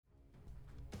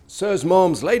Sirs,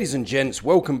 moms, ladies and gents,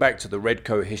 welcome back to the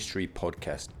Redcoat History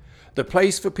Podcast, the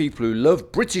place for people who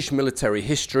love British military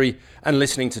history and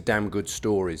listening to damn good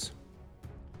stories.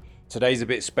 Today's a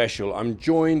bit special. I'm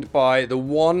joined by the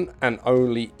one and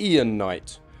only Ian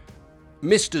Knight,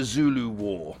 Mr. Zulu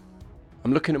War.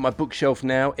 I'm looking at my bookshelf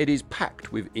now. It is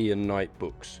packed with Ian Knight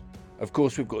books. Of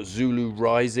course, we've got Zulu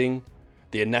Rising,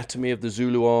 The Anatomy of the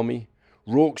Zulu Army,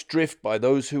 Rorke's Drift by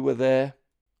Those Who Were There,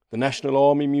 the National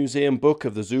Army Museum book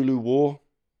of the Zulu War,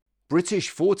 British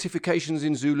Fortifications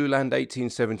in Zululand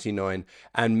 1879,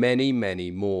 and many,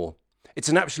 many more. It's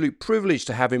an absolute privilege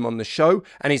to have him on the show,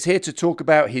 and he's here to talk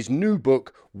about his new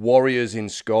book, Warriors in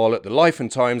Scarlet, The Life and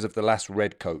Times of the Last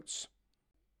Redcoats.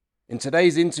 In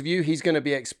today's interview, he's going to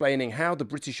be explaining how the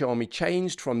British Army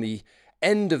changed from the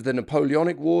end of the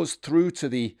Napoleonic Wars through to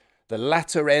the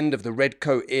latter end of the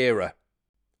Redcoat era.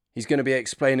 He's going to be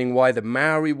explaining why the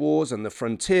Maori Wars and the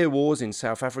Frontier Wars in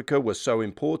South Africa were so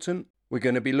important. We're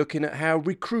going to be looking at how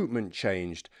recruitment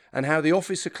changed and how the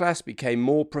officer class became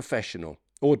more professional.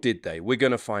 Or did they? We're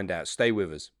going to find out. Stay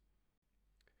with us.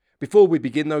 Before we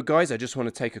begin though, guys, I just want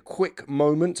to take a quick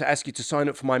moment to ask you to sign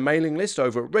up for my mailing list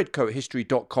over at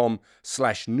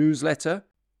redcoathistory.com/newsletter.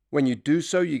 When you do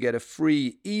so, you get a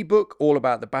free ebook all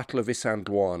about the Battle of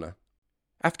Isandlwana.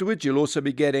 Afterwards, you'll also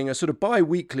be getting a sort of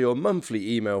bi-weekly or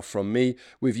monthly email from me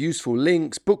with useful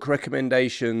links, book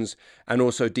recommendations, and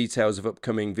also details of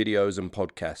upcoming videos and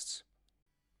podcasts.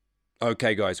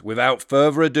 Okay, guys, without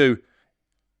further ado,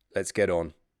 let's get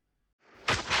on.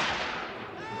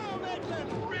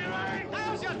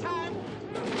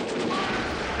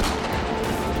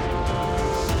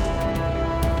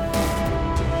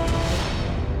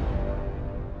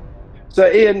 So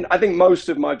Ian, I think most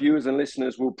of my viewers and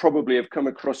listeners will probably have come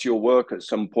across your work at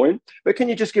some point, but can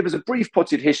you just give us a brief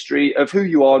potted history of who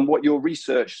you are and what your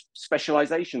research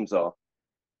specializations are?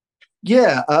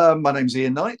 Yeah, my name's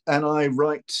Ian Knight and I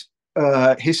write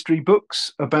history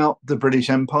books about the British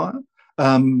Empire.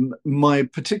 My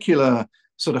particular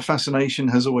sort of fascination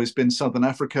has always been Southern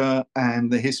Africa and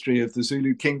the history of the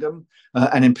Zulu Kingdom,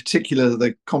 and in particular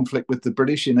the conflict with the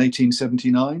British in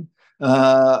 1879.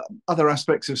 Other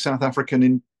aspects of South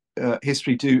African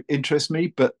history do interest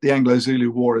me, but the Anglo-Zulu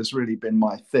War has really been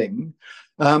my thing.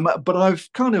 But I've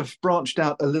kind of branched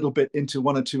out a little bit into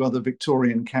one or two other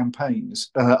Victorian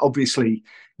campaigns. Obviously,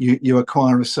 you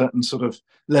acquire a certain sort of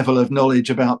level of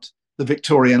knowledge about the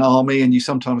Victorian army, and you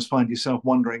sometimes find yourself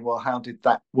wondering, well, how did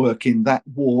that work in that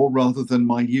war rather than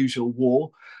my usual war?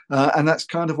 And that's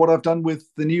kind of what I've done with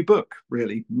the new book,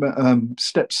 really,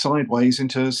 stepped sideways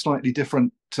into a slightly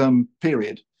different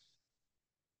period.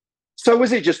 So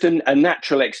was it just a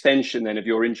natural extension then of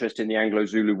your interest in the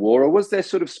Anglo-Zulu War, or was there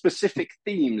sort of specific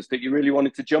themes that you really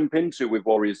wanted to jump into with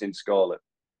Warriors in Scarlet?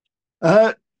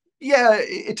 Yeah,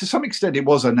 to some extent it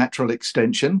was a natural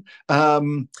extension.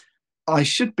 I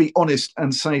should be honest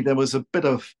and say there was a bit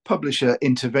of publisher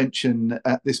intervention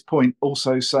at this point,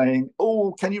 also saying,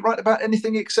 oh, can you write about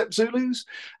anything except Zulus?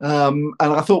 And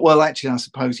I thought, well, actually, I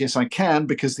suppose, yes, I can,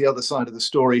 because the other side of the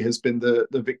story has been the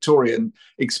Victorian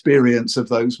experience of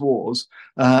those wars.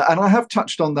 And I have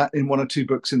touched on that in one or two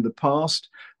books in the past.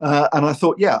 And I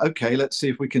thought, yeah, OK, let's see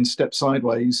if we can step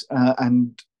sideways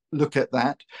and look at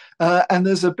that. And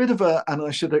there's a bit of and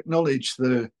I should acknowledge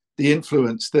the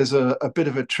influence. There's a bit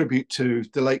of a tribute to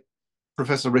the late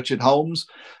Professor Richard Holmes,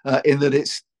 in that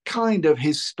it's kind of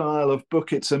his style of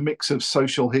book. It's a mix of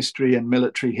social history and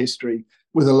military history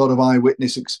with a lot of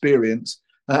eyewitness experience.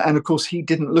 And of course, he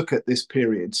didn't look at this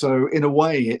period. So in a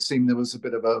way, it seemed there was a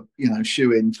bit of a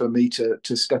shoe-in for me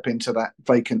to step into that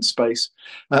vacant space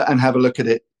and have a look at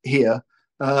it here.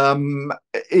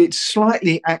 It's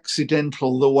slightly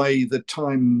accidental the way the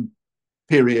time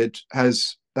period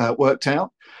has worked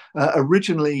out.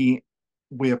 Originally,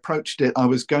 we approached it, I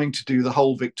was going to do the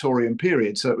whole Victorian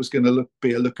period. So it was going to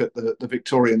be a look at the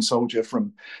Victorian soldier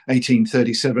from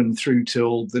 1837 through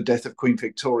till the death of Queen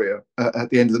Victoria at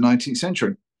the end of the 19th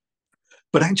century.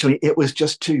 But actually, it was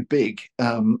just too big.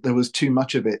 There was too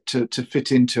much of it to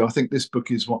fit into. I think this book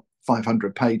is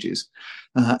 500 pages.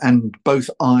 And both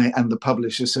I and the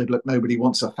publisher said, look, nobody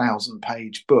wants a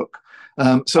 1,000-page book.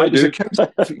 So it was a case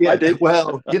of, yeah,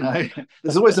 well,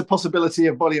 there's always a possibility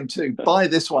of volume 2. Buy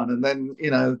this one, and then,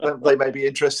 they may be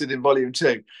interested in volume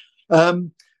 2.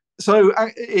 So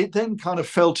it then kind of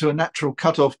fell to a natural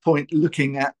cutoff point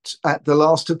looking at the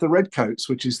last of the Redcoats,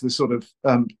 which is the sort of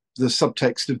the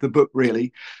subtext of the book,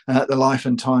 really, the life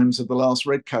and times of the last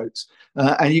Redcoats.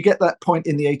 And you get that point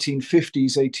in the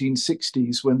 1850s,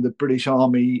 1860s, when the British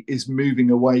Army is moving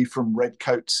away from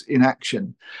Redcoats in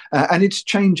action. And it's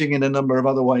changing in a number of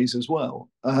other ways as well.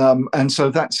 And so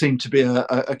that seemed to be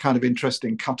a kind of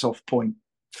interesting cut-off point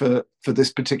for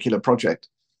this particular project.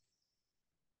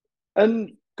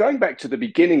 And going back to the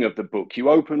beginning of the book, you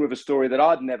open with a story that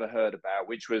I'd never heard about,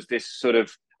 which was this sort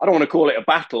of, I don't want to call it a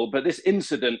battle, but this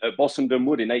incident at Bossenden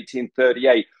Wood in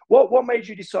 1838. What made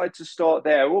you decide to start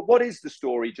there? What is the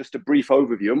story? Just a brief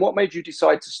overview. And what made you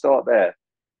decide to start there?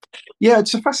 Yeah,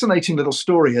 it's a fascinating little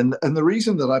story. And the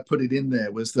reason that I put it in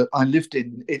there was that I lived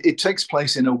in, it takes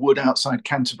place in a wood outside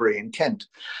Canterbury in Kent.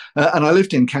 And I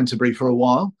lived in Canterbury for a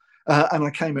while. And I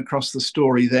came across the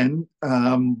story then.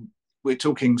 We're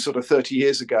talking sort of 30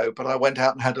 years ago, but I went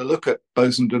out and had a look at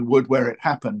Bossenden Wood where it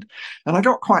happened. And I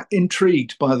got quite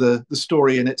intrigued by the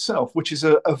story in itself, which is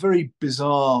a very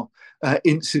bizarre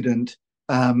incident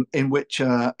in which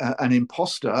an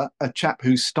imposter, a chap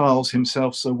who styles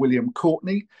himself Sir William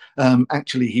Courtenay,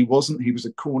 actually he wasn't, he was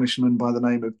a Cornishman by the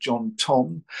name of John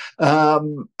Tom,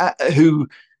 who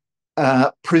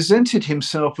presented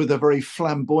himself with a very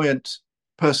flamboyant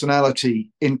personality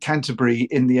in Canterbury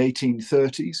in the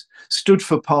 1830s, stood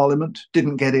for Parliament,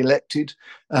 didn't get elected,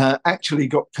 actually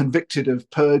got convicted of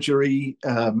perjury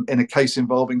in a case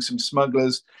involving some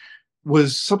smugglers,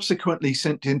 was subsequently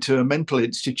sent into a mental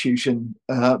institution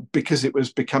because it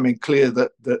was becoming clear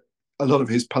that a lot of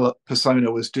his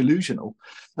persona was delusional,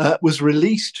 was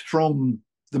released from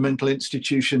the mental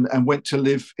institution and went to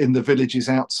live in the villages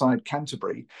outside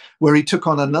Canterbury, where he took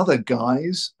on another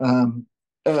guise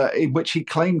in which he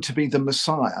claimed to be the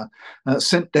Messiah,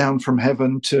 sent down from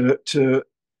heaven to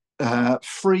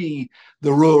free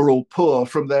the rural poor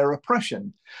from their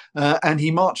oppression. And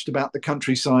he marched about the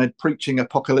countryside preaching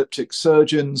apocalyptic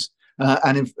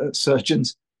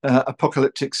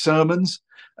apocalyptic sermons,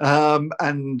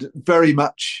 and very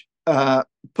much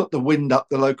put the wind up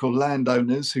the local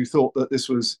landowners who thought that this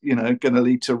was, going to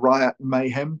lead to riot and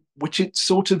mayhem, which it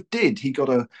sort of did. He got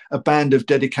a band of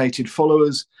dedicated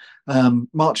followers,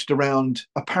 marched around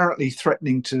apparently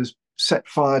threatening to set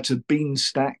fire to bean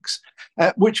stacks,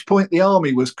 at which point the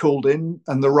army was called in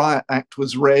and the riot act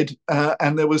was read,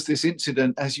 and there was this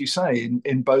incident, as you say,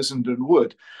 in Bossenden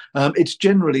Wood. It's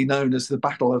generally known as the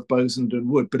Battle of Bossenden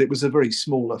Wood, but it was a very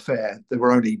small affair. There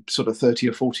were only sort of 30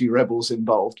 or 40 rebels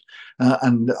involved,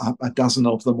 and a dozen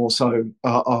of them or so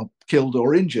are killed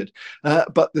or injured.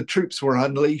 But the troops were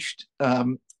unleashed.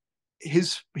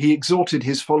 He exhorted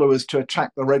his followers to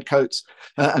attack the Redcoats,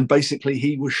 and basically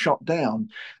he was shot down.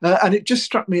 And it just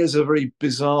struck me as a very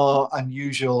bizarre,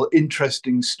 unusual,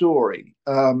 interesting story.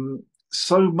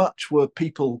 So much were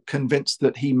people convinced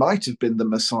that he might have been the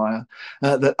Messiah,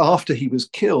 that after he was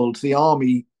killed, the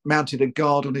army mounted a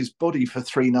guard on his body for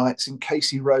 3 nights in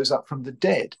case he rose up from the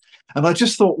dead. And I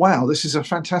just thought, wow, this is a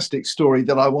fantastic story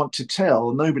that I want to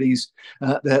tell.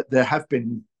 There have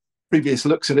been previous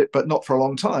looks at it, but not for a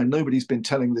long time. Nobody's been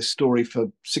telling this story for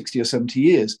 60 or 70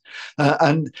 years.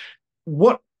 And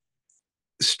what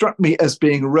struck me as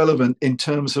being relevant in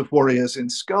terms of Warriors in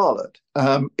Scarlet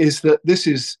is that this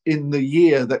is in the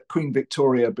year that Queen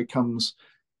Victoria becomes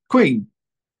Queen.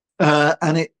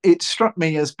 And it struck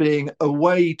me as being a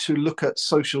way to look at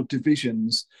social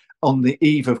divisions on the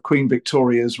eve of Queen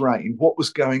Victoria's reign, what was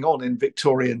going on in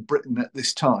Victorian Britain at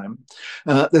this time.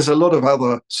 There's a lot of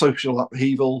other social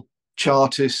upheaval,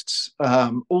 Chartists,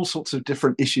 all sorts of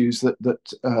different issues that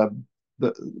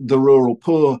the rural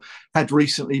poor had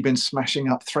recently been smashing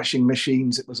up threshing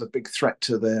machines. It was a big threat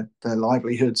to their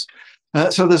livelihoods.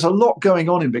 So there's a lot going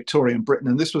on in Victorian Britain,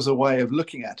 and this was a way of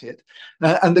looking at it.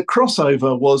 And the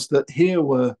crossover was that here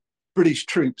were British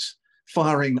troops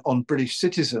firing on British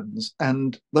citizens,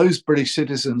 and those British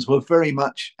citizens were very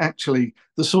much actually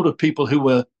the sort of people who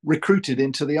were recruited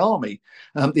into the army.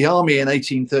 The army in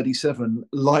 1837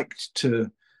 liked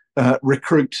to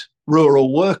recruit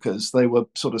rural workers. They were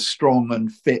sort of strong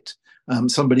and fit.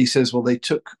 Somebody says, well, they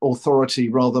took authority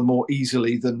rather more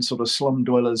easily than sort of slum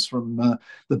dwellers from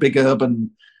the big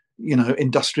urban,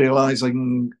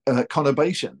 industrializing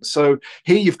conurbation. So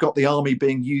here you've got the army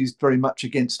being used very much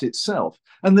against itself.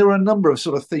 And there are a number of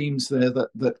sort of themes there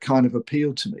that kind of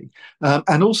appealed to me.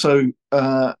 And also,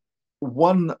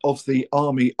 one of the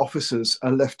army officers,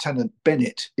 a Lieutenant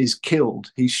Bennett, is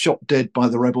killed. He's shot dead by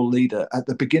the rebel leader at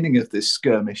the beginning of this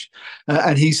skirmish.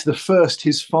 And he's the first.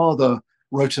 His father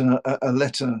wrote a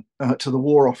letter to the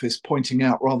War Office, pointing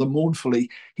out rather mournfully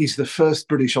he's the first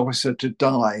British officer to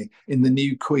die in the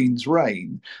new Queen's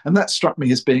reign. And that struck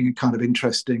me as being a kind of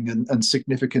interesting and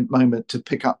significant moment to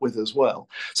pick up with as well.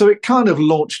 So it kind of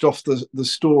launched off the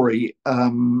story.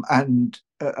 And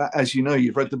as you know,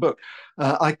 you've read the book.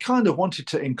 I kind of wanted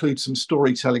to include some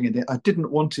storytelling in it. I didn't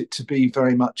want it to be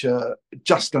very much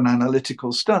just an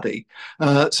analytical study.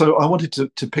 So I wanted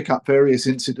to pick up various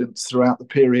incidents throughout the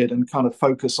period and kind of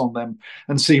focus on them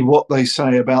and see what they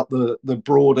say about the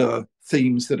broader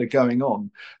themes that are going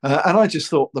on. And I just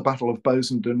thought the Battle of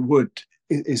Bosenden Wood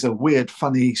is a weird,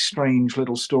 funny, strange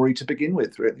little story to begin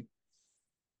with, really.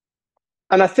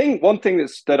 And I think one thing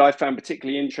that I found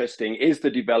particularly interesting is the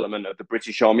development of the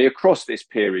British Army across this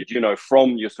period, you know,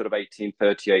 from your sort of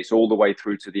 1838s all the way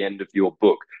through to the end of your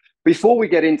book. Before we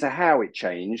get into how it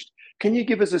changed, can you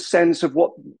give us a sense of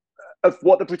what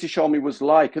the British Army was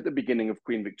like at the beginning of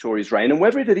Queen Victoria's reign, and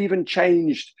whether it had even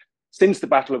changed since the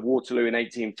Battle of Waterloo in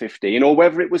 1815, or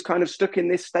whether it was kind of stuck in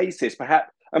this stasis,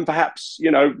 perhaps,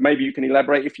 you know, maybe you can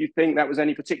elaborate if you think that was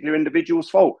any particular individual's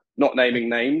fault, not naming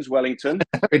names, Wellington.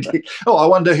 Oh, I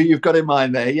wonder who you've got in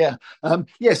mind there. Yeah.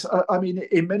 Yes, I mean,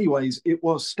 in many ways, it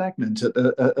was stagnant at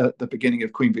the beginning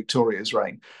of Queen Victoria's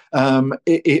reign.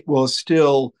 It was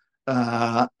still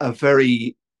a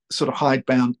very sort of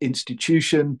hidebound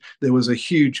institution. There was a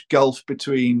huge gulf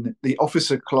between the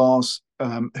officer class,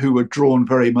 who were drawn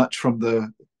very much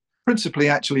principally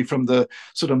actually from the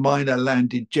sort of minor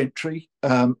landed gentry.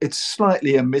 It's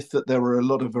slightly a myth that there were a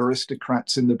lot of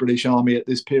aristocrats in the British Army at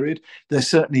this period. There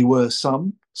certainly were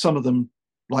some. Some of them,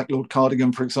 like Lord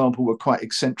Cardigan, for example, were quite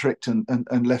eccentric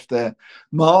and left their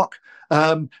mark.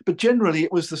 But generally,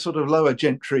 it was the sort of lower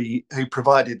gentry who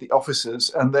provided the officers,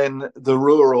 and then the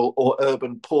rural or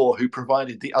urban poor who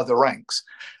provided the other ranks.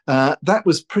 That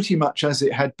was pretty much as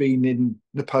it had been in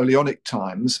Napoleonic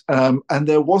times, and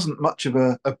there wasn't much of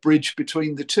a bridge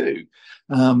between the two.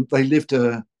 They lived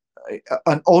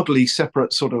an oddly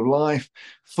separate sort of life.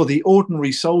 For the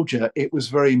ordinary soldier, it was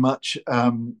very much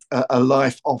a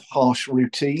life of harsh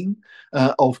routine,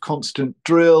 of constant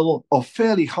drill, of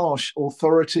fairly harsh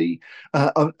authority,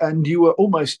 and you were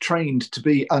almost trained to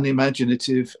be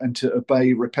unimaginative and to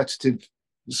obey repetitive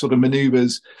sort of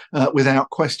maneuvers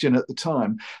without question at the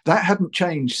time. That hadn't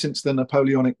changed since the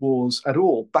Napoleonic Wars at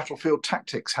all. Battlefield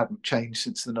tactics hadn't changed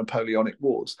since the Napoleonic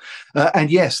Wars.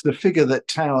 And yes, the figure that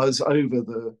towers over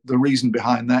the reason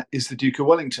behind that is the Duke of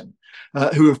Wellington,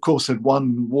 who of course had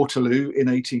won Waterloo in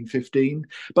 1815,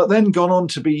 but then gone on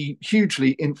to be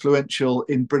hugely influential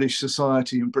in British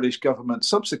society and British government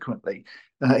subsequently.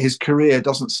 His career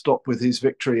doesn't stop with his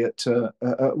victory at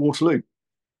Waterloo.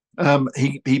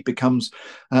 He becomes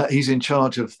he's in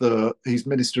charge of he's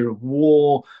Minister of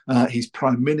War, he's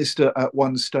Prime Minister at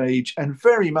one stage, and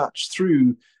very much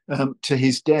through to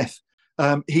his death,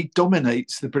 he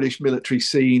dominates the British military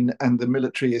scene and the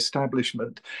military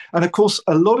establishment. And of course,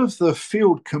 a lot of the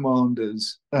field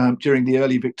commanders during the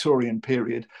early Victorian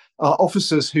period are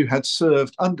officers who had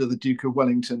served under the Duke of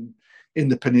Wellington in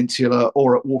the Peninsula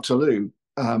or at Waterloo.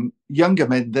 Younger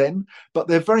men then, but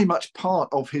they're very much part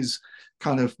of his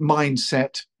kind of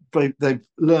mindset. They've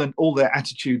learned all their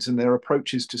attitudes and their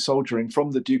approaches to soldiering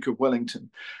from the Duke of Wellington.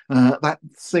 That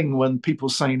thing when people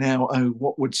say now, oh,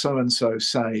 what would so-and-so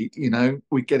say? You know,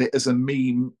 we get it as a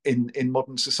meme in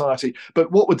modern society.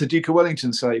 But what would the Duke of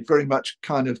Wellington say? Very much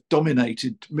kind of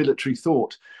dominated military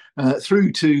thought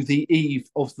through to the eve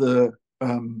of the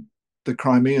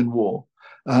Crimean War.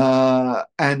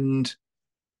 And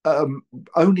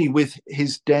only with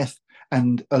his death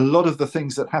and a lot of the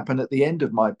things that happen at the end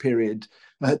of my period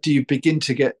do you begin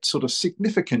to get sort of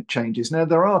significant changes. Now,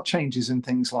 there are changes in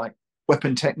things like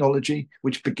weapon technology,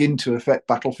 which begin to affect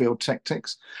battlefield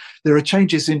tactics. There are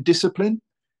changes in discipline.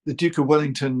 The Duke of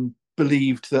Wellington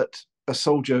believed that a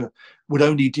soldier would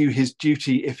only do his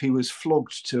duty if he was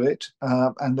flogged to it.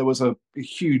 And there was a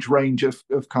huge range of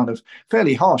kind of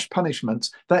fairly harsh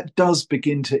punishments that does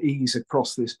begin to ease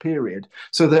across this period.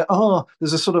 So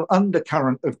there's a sort of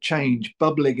undercurrent of change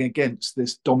bubbling against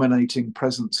this dominating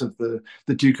presence of the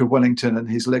Duke of Wellington and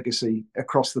his legacy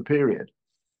across the period.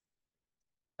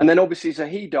 And then obviously, so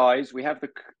he dies. We have the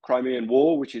Crimean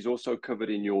War, which is also covered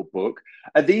in your book.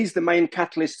 Are these the main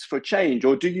catalysts for change,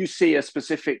 or do you see a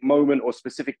specific moment or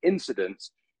specific incidents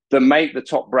that make the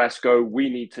top brass go, we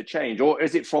need to change? Or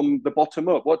is it from the bottom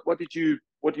up? What do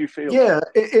you feel? Yeah,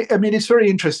 I mean, it's very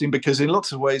interesting because in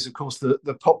lots of ways, of course,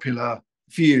 the popular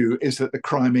view is that the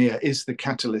Crimea is the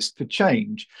catalyst for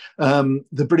change.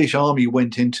 The British Army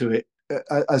went into it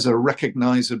as a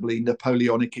recognizably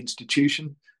Napoleonic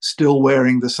institution, still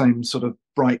wearing the same sort of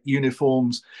bright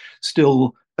uniforms,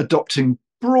 still adopting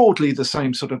broadly the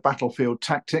same sort of battlefield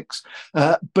tactics.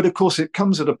 But of course, it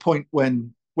comes at a point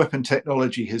when weapon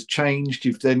technology has changed.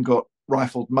 You've then got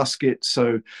rifled muskets,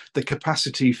 so the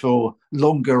capacity for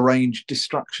longer range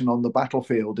destruction on the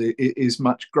battlefield is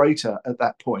much greater at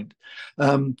that point.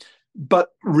 But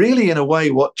really, in a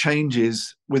way, what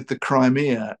changes with the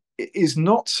Crimea is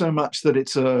not so much that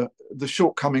it's the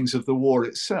shortcomings of the war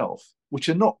itself, which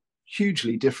are not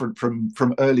hugely different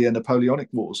from earlier Napoleonic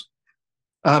wars.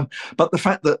 But the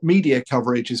fact that media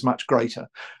coverage is much greater.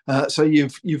 So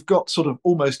you've got sort of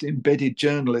almost embedded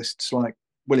journalists like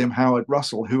William Howard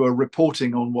Russell who are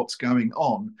reporting on what's going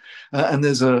on. And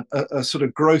there's a sort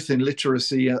of growth in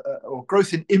literacy or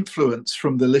growth in influence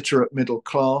from the literate middle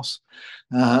class.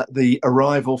 The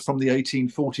arrival from the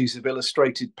 1840s of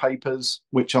illustrated papers,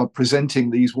 which are presenting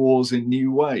these wars in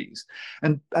new ways.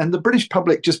 And the British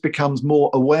public just becomes more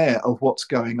aware of what's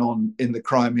going on in the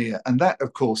Crimea. And that,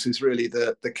 of course, is really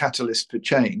the catalyst for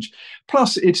change.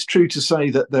 Plus, it's true to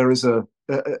say that there is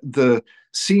the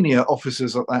senior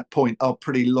officers at that point are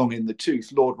pretty long in the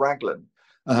tooth. Lord Raglan,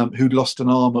 who'd lost an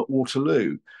arm at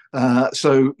Waterloo.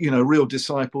 So, real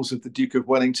disciples of the Duke of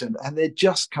Wellington, and they're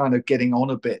just kind of getting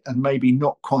on a bit and maybe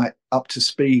not quite up to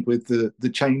speed with the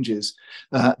changes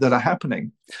that are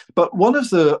happening. But one of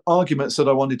the arguments that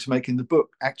I wanted to make in the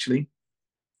book, actually,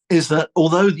 is that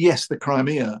although, yes, the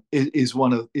Crimea is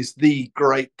the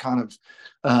great kind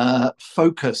of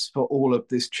focus for all of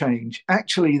this change,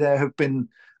 actually, there have been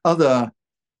other,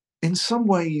 in some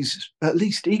ways, at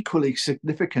least equally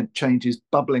significant changes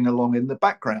bubbling along in the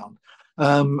background.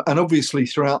 And obviously,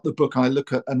 throughout the book, I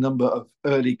look at a number of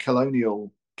early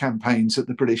colonial campaigns that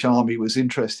the British Army was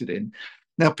interested in.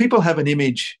 Now, people have an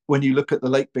image when you look at the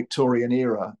late Victorian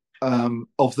era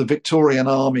of the Victorian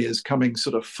Army as coming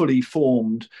sort of fully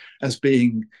formed, as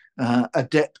being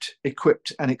adept,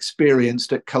 equipped, and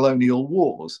experienced at colonial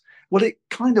wars. Well, it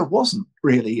kind of wasn't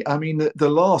really. I mean, the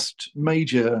last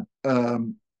major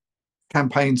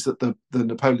campaigns that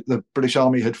the British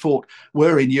Army had fought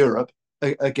were in Europe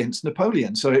against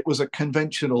Napoleon. So it was a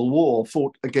conventional war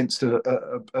fought against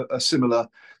a similar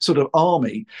sort of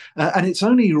army. And it's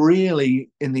only really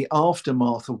in the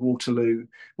aftermath of Waterloo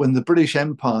when the British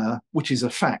Empire, which is a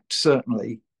fact,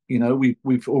 certainly,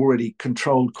 we've already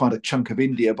controlled quite a chunk of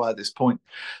India by this point,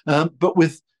 but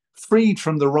with freed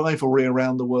from the rivalry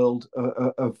around the world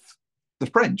of the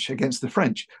French against the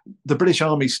French, the British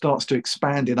Army starts to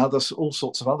expand in all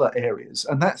sorts of other areas,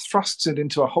 and that thrusts it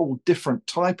into a whole different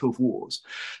type of wars,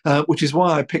 which is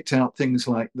why I picked out things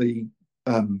like the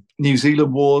New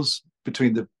Zealand wars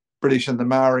between the British and the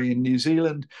Maori in New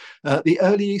Zealand, the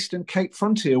early Eastern Cape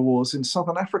Frontier Wars in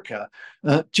Southern Africa.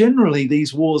 Generally,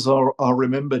 these wars are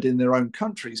remembered in their own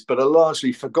countries, but are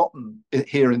largely forgotten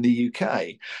here in the UK.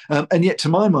 And yet, to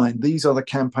my mind, these are the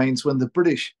campaigns when the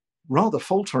British, rather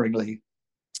falteringly,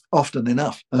 often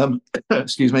enough,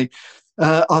 excuse me,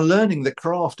 are learning the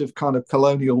craft of kind of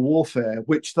colonial warfare,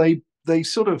 which they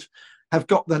sort of have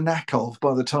got the knack of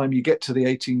by the time you get to the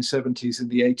 1870s and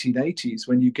the 1880s,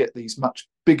 when you get these much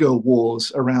bigger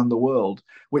wars around the world,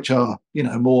 which are,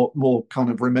 more kind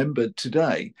of remembered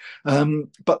today.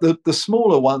 But the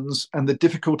smaller ones and the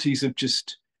difficulties of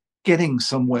just getting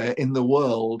somewhere in the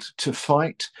world to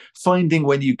fight, finding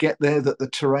when you get there that the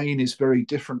terrain is very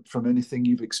different from anything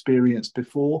you've experienced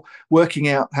before, working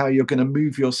out how you're going to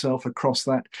move yourself across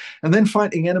that, and then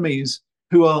fighting enemies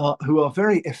who are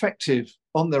very effective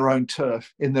on their own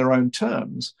turf in their own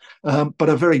terms, but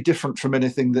are very different from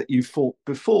anything that you've fought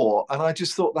before. And I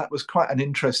just thought that was quite an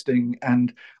interesting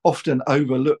and often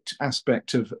overlooked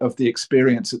aspect of the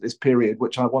experience at this period,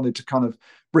 which I wanted to kind of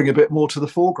bring a bit more to the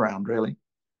foreground, really.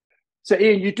 So,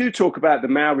 Ian, you do talk about the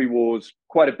Maori Wars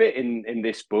quite a bit in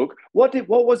this book. What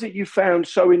was it you found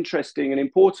so interesting and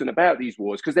important about these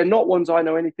wars? Because they're not ones I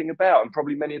know anything about, and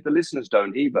probably many of the listeners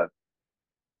don't either.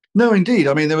 No, indeed.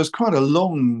 I mean, there was quite a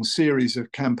long series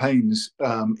of campaigns,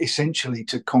 essentially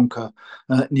to conquer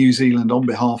New Zealand on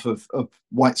behalf of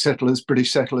white settlers,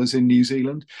 British settlers in New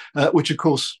Zealand, which, of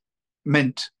course,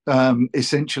 meant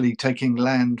essentially taking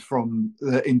land from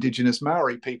the indigenous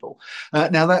Maori people.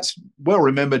 Now, that's well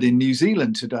remembered in New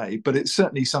Zealand today, but it's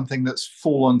certainly something that's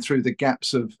fallen through the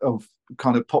gaps of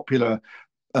kind of popular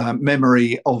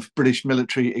memory of British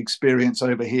military experience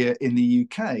over here in the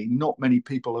UK. Not many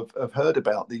people have heard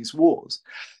about these wars.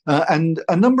 And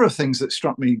a number of things that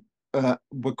struck me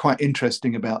were quite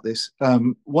interesting about this.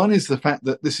 One is the fact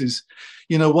that this is,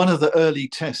 one of the early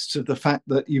tests of the fact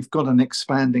that you've got an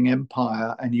expanding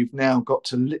empire and you've now got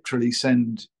to literally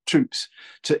send troops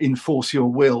to enforce your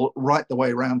will right the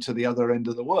way around to the other end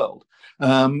of the world.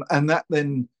 And that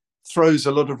then throws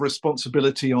a lot of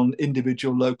responsibility on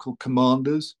individual local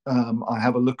commanders. I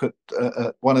have a look at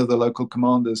one of the local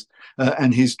commanders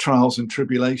and his trials and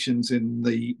tribulations in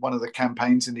one of the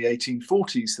campaigns in the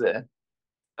 1840s there.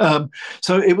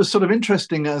 So it was sort of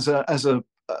interesting as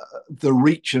the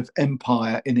reach of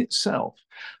empire in itself.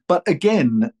 But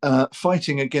again,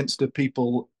 fighting against a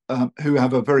people who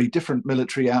have a very different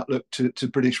military outlook to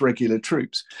British regular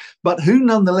troops, but who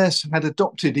nonetheless had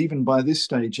adopted, even by this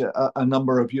stage, a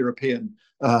number of European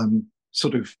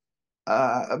sort of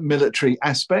military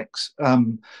aspects.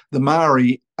 The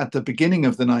Maori at the beginning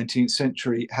of the 19th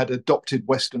century had adopted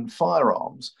Western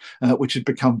firearms, which had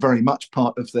become very much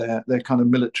part of their kind of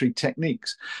military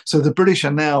techniques. So the British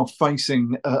are now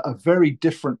facing a very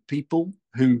different people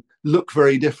who look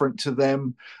very different to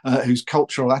them, whose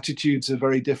cultural attitudes are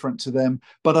very different to them,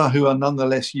 but who are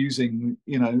nonetheless using,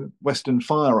 Western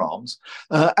firearms,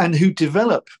 and who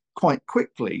develop quite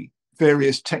quickly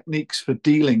various techniques for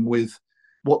dealing with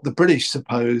what the British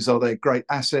suppose are their great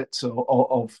assets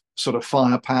of sort of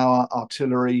firepower,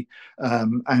 artillery,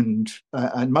 and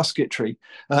musketry.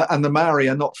 And the Maori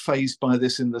are not fazed by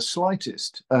this in the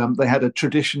slightest. They had a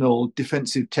traditional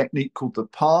defensive technique called the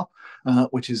pa,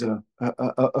 which is a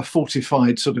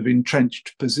fortified sort of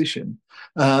entrenched position.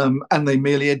 And they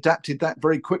merely adapted that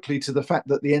very quickly to the fact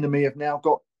that the enemy have now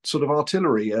got sort of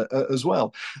artillery as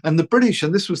well. And the British,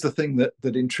 and this was the thing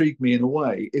that intrigued me in a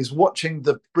way, is watching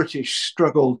the British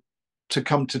struggle to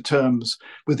come to terms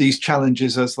with these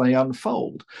challenges as they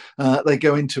unfold. They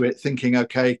go into it thinking,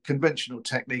 okay, conventional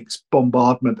techniques,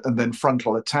 bombardment and then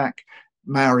frontal attack.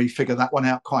 Maori figure that one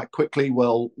out quite quickly.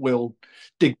 Well, we'll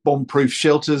dig bomb-proof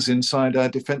shelters inside our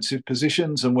defensive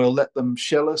positions and we'll let them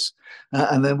shell us,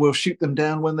 and then we'll shoot them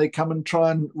down when they come and try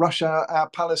and rush our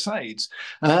palisades.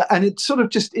 And it's sort of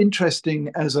just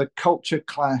interesting as a culture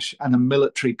clash and a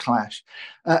military clash.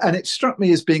 And it struck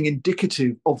me as being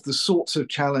indicative of the sorts of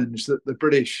challenge that the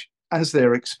British, as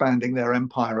they're expanding their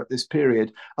empire at this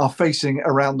period, are facing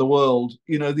around the world.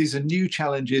 These are new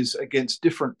challenges against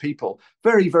different people,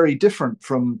 very, very different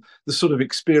from the sort of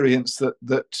experience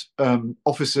that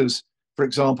officers, for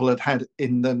example, had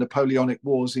in the Napoleonic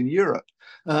Wars in Europe.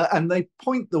 And they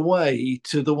point the way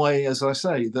to the way, as I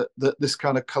say, that this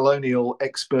kind of colonial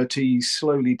expertise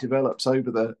slowly develops over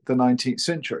the 19th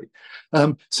century.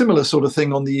 Similar sort of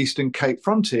thing on the Eastern Cape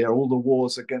frontier, all the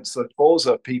wars against the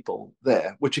Xhosa people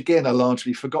there, which again are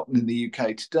largely forgotten in the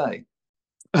UK today.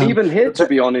 Even here, to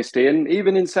be honest, Ian,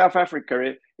 even in South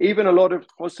Africa, even a lot of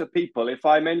Xhosa people, if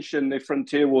I mention the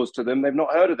frontier wars to them, they've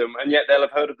not heard of them, and yet they'll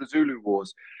have heard of the Zulu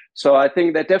wars. So I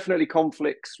think they're definitely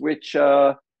conflicts which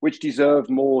deserve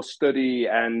more study.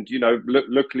 And,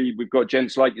 luckily we've got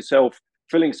gents like yourself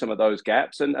filling some of those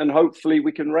gaps, and hopefully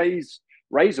we can raise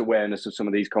awareness of some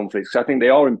of these conflicts. I think they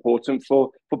are important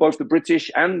for both the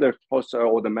British and the Xhosa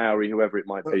or the Maori, whoever it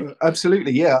might be.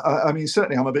 Absolutely, yeah. I mean,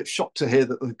 certainly I'm a bit shocked to hear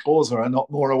that the Xhosa are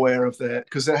not more aware of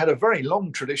because they had a very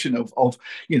long tradition of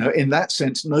in that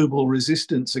sense, noble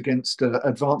resistance against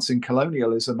advancing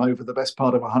colonialism over the best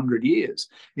part of 100 years,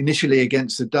 initially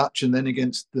against the Dutch and then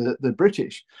against the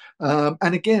British.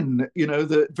 And again,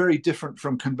 they're very different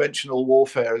from conventional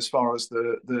warfare as far as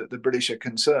the British are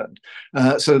concerned.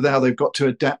 So now they've got to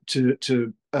adapt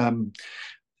to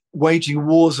waging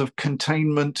wars of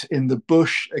containment in the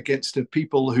bush against a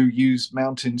people who use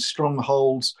mountain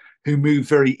strongholds, who move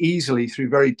very easily through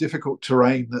very difficult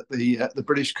terrain that the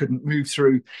British couldn't move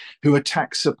through, who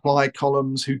attack supply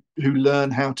columns, who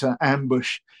learn how to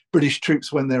ambush British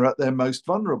troops when they're at their most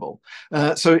vulnerable.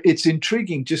 So it's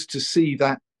intriguing just to see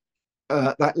that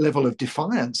level of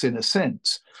defiance, in a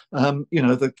sense.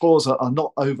 The Xhosa are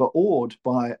not overawed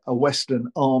by a Western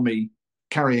army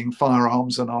carrying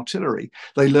firearms and artillery.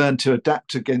 They learn to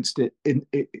adapt against it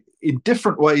in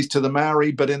different ways to the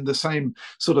Maori, but in the same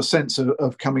sort of sense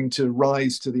of coming to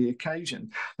rise to the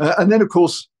occasion. And then, of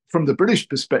course, from the British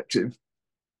perspective,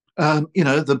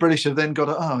 the British have then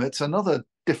got it's another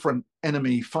different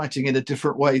enemy fighting in a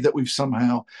different way that we've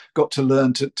somehow got to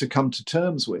learn to come to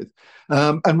terms with.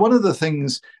 And one of the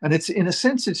things, and it's in a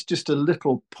sense, it's just a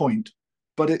little point,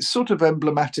 but it's sort of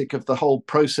emblematic of the whole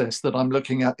process that I'm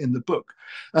looking at in the book.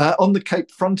 On the Cape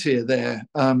frontier there,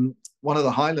 one of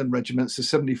the Highland regiments, the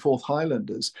 74th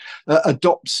Highlanders,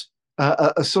 adopts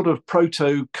a sort of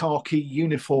proto-khaki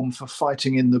uniform for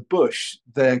fighting in the bush.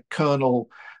 Their colonel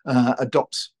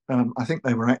adopts, I think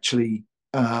they were actually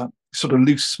sort of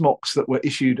loose smocks that were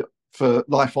issued for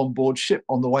life on board ship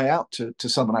on the way out to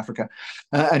Southern Africa.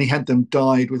 And he had them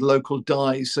dyed with local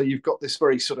dyes. So you've got this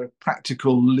very sort of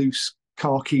practical, loose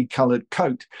khaki coloured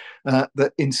coat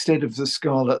that instead of the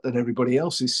scarlet that everybody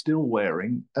else is still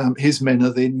wearing, his men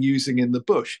are then using in the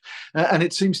bush. And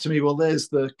it seems to me, well, there's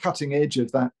the cutting edge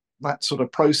of that sort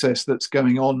of process that's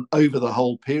going on over the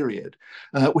whole period,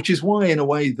 which is why, in a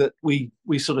way, that we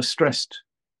sort of stressed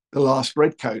the last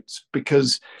Redcoats,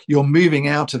 because you're moving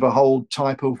out of a whole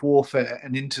type of warfare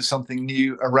and into something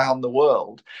new around the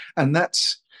world. And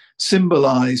that's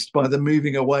symbolized by the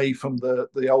moving away from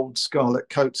the old scarlet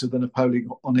coats of the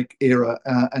Napoleonic era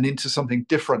and into something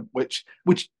different, which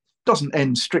doesn't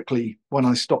end strictly when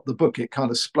I stop the book. It kind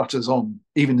of splutters on,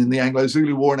 even in the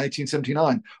Anglo-Zulu War in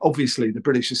 1879. Obviously, the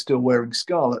British are still wearing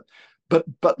scarlet, but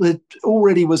there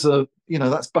already was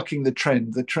that's bucking the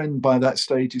trend. The trend by that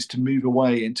stage is to move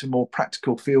away into more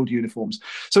practical field uniforms.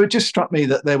 So it just struck me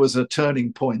that there was a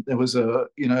turning point. There was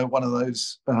one of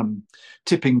those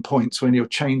tipping points when you're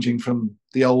changing from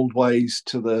the old ways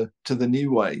to the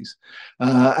new ways,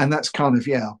 and that's kind of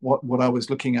what I was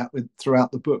looking at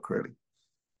throughout the book, really.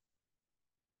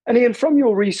 And Ian, from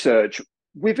your research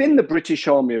within the British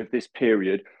Army of this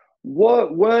period,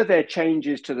 were there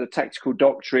changes to the tactical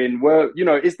doctrine?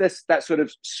 Is this that sort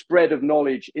of spread of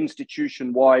knowledge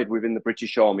institution wide within the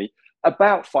British Army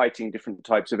about fighting different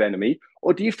types of enemy?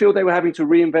 Or do you feel they were having to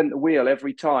reinvent the wheel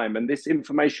every time, and this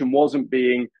information wasn't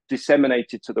being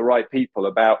disseminated to the right people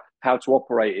about how to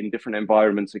operate in different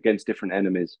environments against different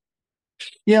enemies?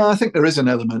 Yeah, I think there is an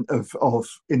element of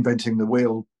inventing the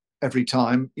wheel every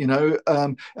time,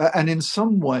 and in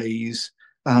some ways,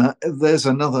 there's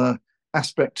another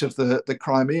aspect of the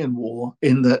Crimean War,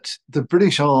 in that the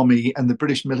British Army and the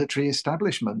British military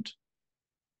establishment,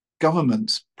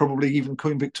 governments, probably even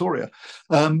Queen Victoria,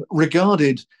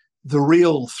 regarded the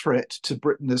real threat to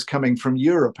Britain as coming from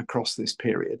Europe across this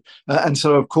period. And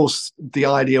so, of course, the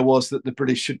idea was that the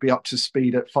British should be up to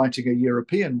speed at fighting a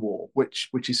European war, which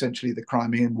essentially the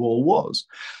Crimean War was.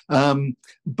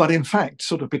 But in fact,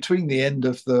 sort of between the end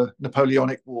of the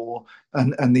Napoleonic War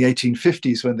and the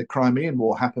 1850s, when the Crimean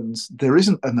War happens, there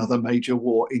isn't another major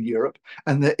war in Europe,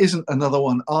 and there isn't another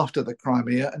one after the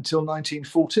Crimea until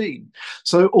 1914.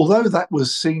 So although that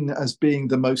was seen as being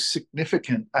the most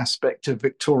significant aspect of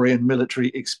Victorian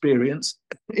military experience,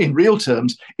 in real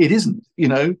terms, it isn't.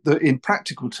 In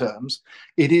practical terms,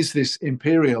 it is this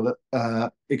imperial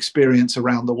experience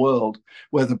around the world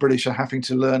where the British are having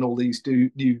to learn all these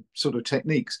new sort of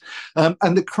techniques.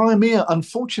 And the Crimea,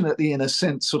 unfortunately, in a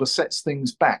sense, sort of sets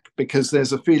things back, because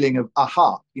there's a feeling of,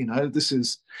 this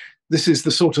is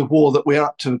the sort of war that we're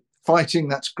up to fighting.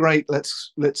 That's great.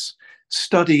 Let's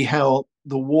study how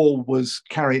the war was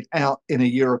carried out in a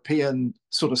European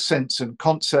sort of sense and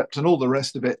concept and all the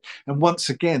rest of it. And once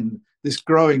again, this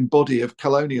growing body of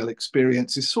colonial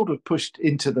experience is sort of pushed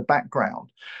into the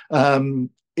background.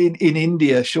 In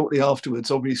India, shortly afterwards,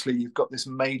 obviously, you've got this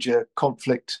major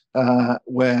conflict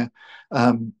where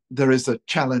there is a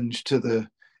challenge to the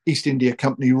East India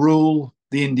Company rule,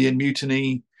 the Indian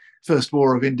Mutiny, First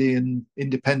War of Indian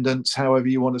Independence, however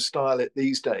you want to style it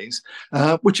these days,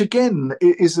 which again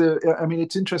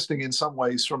it's interesting in some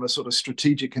ways from a sort of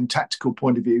strategic and tactical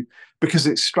point of view, because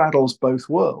it straddles both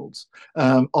worlds.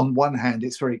 On one hand,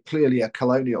 it's very clearly a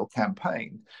colonial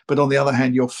campaign, but on the other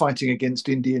hand, you're fighting against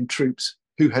Indian troops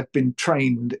who had been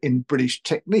trained in British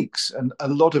techniques, and a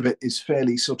lot of it is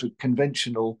fairly sort of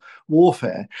conventional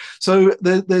warfare. So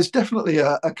there's definitely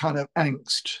a kind of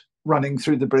angst running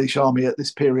through the British Army at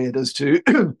this period as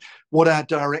to what our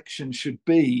direction should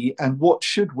be and what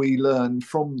should we learn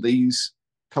from these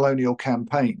colonial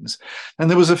campaigns. And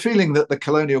there was a feeling that the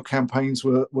colonial campaigns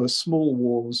were small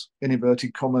wars, in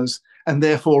inverted commas, and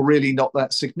therefore really not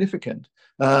that significant.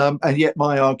 And yet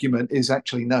my argument is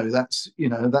actually, no,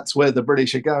 that's where the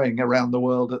British are going around the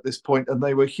world at this point, and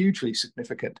they were hugely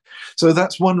significant. So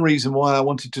that's one reason why I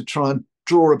wanted to try and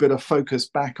draw a bit of focus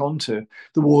back onto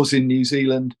the wars in New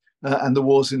Zealand and the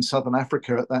wars in Southern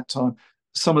Africa at that time.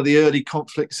 Some of the early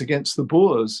conflicts against the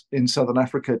Boers in Southern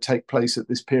Africa take place at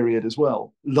this period as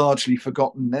well, largely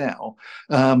forgotten now.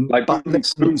 Like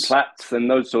Boomplats and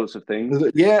those sorts of things.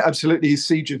 Yeah, absolutely.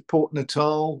 Siege of Port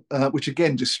Natal, which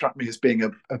again just struck me as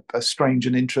being a strange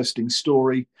and interesting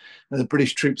story. The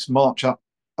British troops march up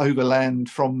overland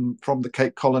from the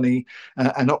Cape Colony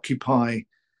and occupy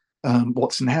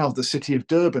what's now the city of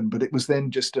Durban, but it was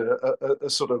then just a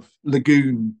sort of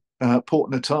lagoon, Port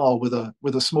Natal, with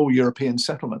a small European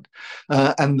settlement,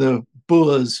 and the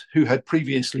Boers who had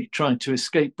previously tried to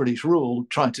escape British rule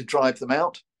tried to drive them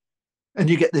out. And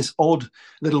you get this odd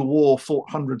little war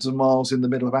fought hundreds of miles in the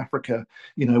middle of Africa,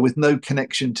 with no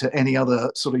connection to any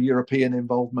other sort of European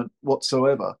involvement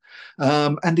whatsoever.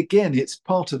 And again, it's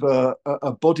part of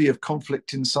a body of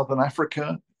conflict in Southern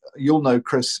Africa. you'll know,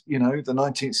 Chris, the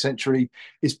 19th century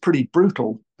is pretty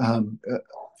brutal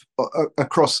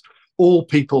across all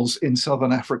peoples in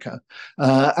southern Africa,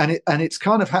 and it's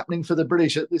kind of happening for the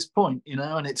British at this point,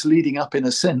 and it's leading up, in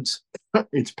a sense.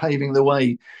 It's paving the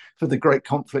way for the great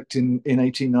conflict in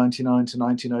 1899 to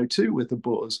 1902 with the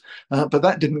Boers, but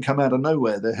that didn't come out of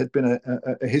nowhere. There had been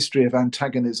a history of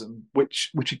antagonism, which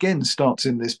again starts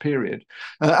in this period,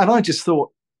 and I just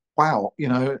thought, wow,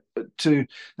 to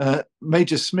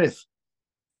Major Smith.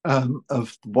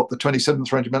 Of the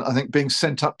 27th Regiment, I think, being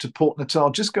sent up to Port Natal,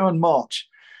 just go and march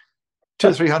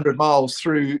 200 or 300 miles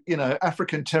through,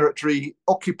 African territory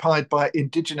occupied by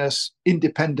indigenous,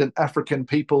 independent African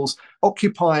peoples,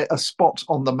 occupy a spot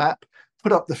on the map,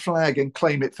 put up the flag and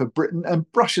claim it for Britain,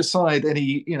 and brush aside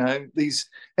any, these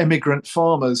emigrant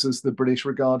farmers, as the British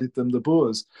regarded them, the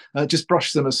Boers, just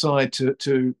brush them aside to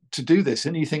do this.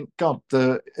 And you think, God,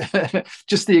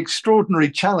 just the extraordinary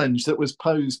challenge that was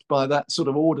posed by that sort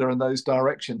of order and those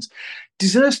directions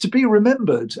deserves to be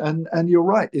remembered. And you're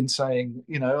right in saying,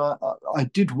 I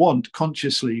did want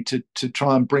consciously to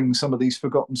try and bring some of these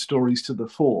forgotten stories to the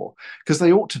fore, because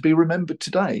they ought to be remembered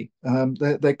today.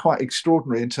 They're quite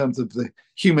extraordinary in terms of the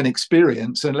human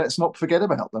experience, and let's not forget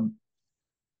about them.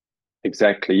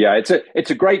 Exactly. Yeah,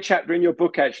 it's a great chapter in your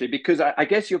book, actually, because I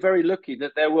guess you're very lucky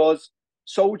that there was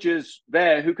soldiers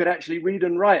there who could actually read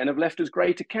and write and have left us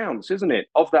great accounts, isn't it,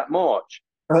 of that march?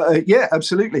 Yeah,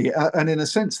 absolutely, and in a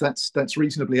sense, that's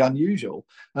reasonably unusual.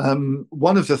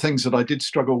 One of the things that I did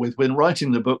struggle with when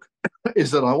writing the book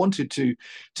is that I wanted to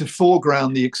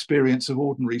foreground the experience of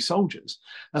ordinary soldiers,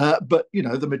 but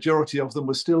the majority of them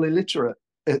were still illiterate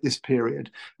at this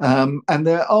period, and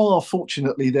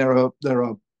fortunately there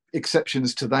are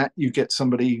exceptions to that. You get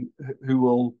somebody who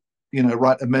will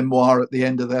write a memoir at the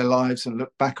end of their lives and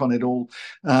look back on it all,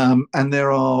 and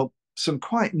there are some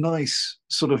quite nice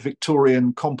sort of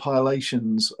Victorian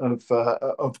compilations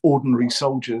of ordinary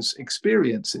soldiers'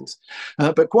 experiences,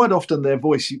 but quite often their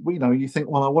voice, you think,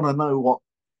 well, I want to know what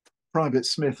Private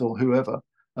Smith or whoever,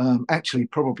 actually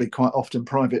probably quite often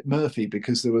Private Murphy,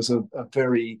 because there was a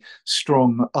very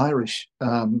strong Irish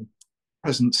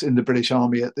presence in the British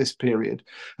Army at this period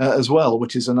as well,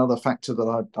 which is another factor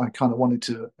that I kind of wanted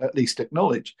to at least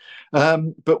acknowledge.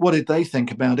 But what did they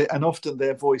think about it? And often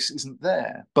their voice isn't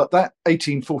there. But that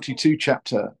 1842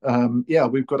 chapter,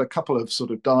 we've got a couple of sort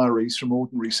of diaries from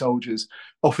ordinary soldiers,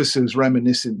 officers'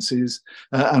 reminiscences,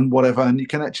 and whatever, and you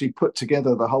can actually put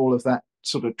together the whole of that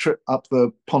sort of trip up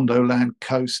the Pondoland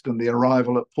coast and the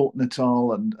arrival at Port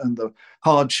Natal and the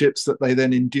hardships that they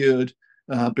then endured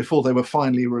before they were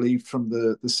finally relieved from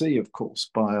the sea, of course,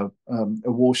 by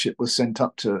a warship was sent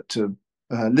up to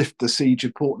lift the siege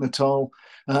of Port Natal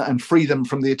and free them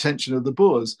from the attention of the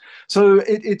Boers. So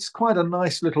it's quite a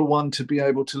nice little one to be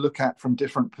able to look at from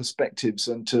different perspectives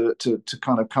and to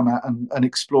kind of come out and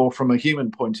explore from a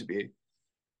human point of view.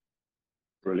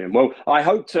 Brilliant. Well, I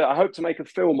hope to make a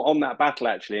film on that battle,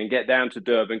 actually, and get down to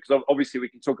Durban, because obviously we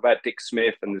can talk about Dick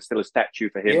Smith and there's still a statue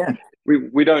for him. Yeah.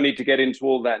 We don't need to get into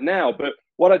all that now. But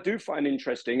what I do find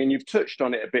interesting, and you've touched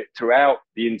on it a bit throughout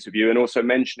the interview and also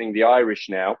mentioning the Irish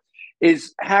now,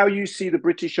 is how you see the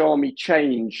British Army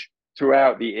change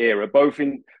throughout the era, both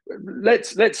in,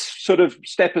 let's sort of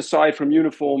step aside from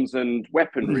uniforms and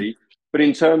weaponry, but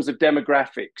in terms of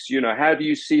demographics, how do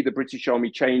you see the British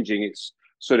Army changing? It's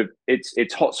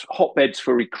hotbeds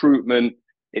for recruitment.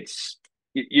 It's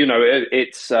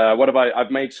what have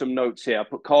I've made some notes here. I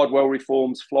put Cardwell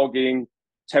reforms, flogging,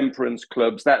 temperance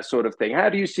clubs, that sort of thing. How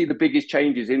do you see the biggest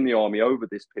changes in the army over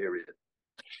this period?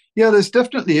 Yeah, there's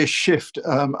definitely a shift.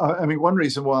 I mean, one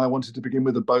reason why I wanted to begin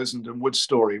with the Bosun and Wood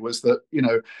story was that,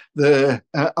 the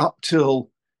up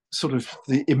till sort of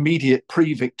the immediate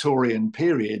pre-Victorian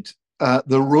period,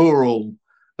 the rural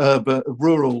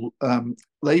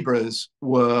labourers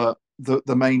were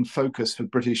the main focus for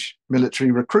British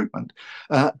military recruitment.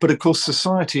 But of course,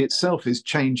 society itself is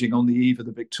changing on the eve of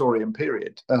the Victorian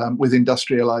period with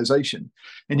industrialisation.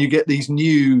 And you get these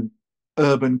new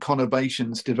urban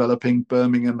conurbations developing,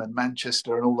 Birmingham and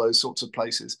Manchester and all those sorts of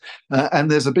places.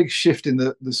 And there's a big shift in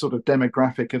the sort of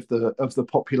demographic of the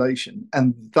population.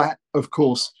 And that, of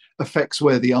course, affects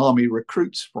where the army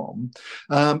recruits from.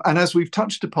 And as we've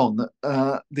touched upon,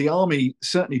 the army,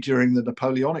 certainly during the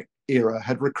Napoleonic era,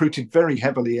 had recruited very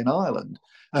heavily in Ireland.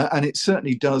 And it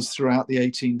certainly does throughout the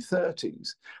 1830s.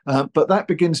 But that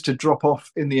begins to drop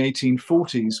off in the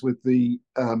 1840s with the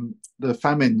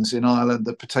famines in Ireland,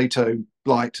 the potato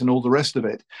blight and all the rest of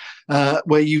it,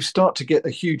 where you start to get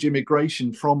a huge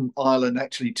immigration from Ireland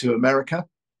actually to America.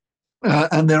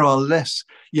 And there are less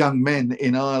young men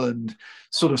in Ireland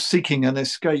sort of seeking an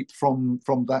escape from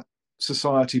that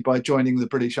society by joining the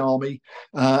British Army,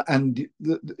 and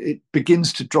it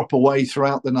begins to drop away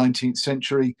throughout the 19th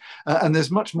century. And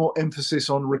there's much more emphasis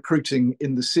on recruiting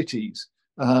in the cities.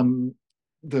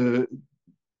 The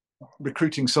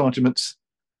recruiting sergeants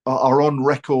are on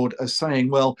record as saying,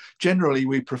 well, generally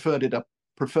we preferred a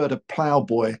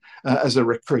ploughboy as a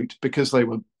recruit because they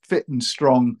were fit and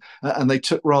strong, and they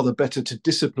took rather better to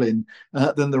discipline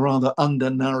than the rather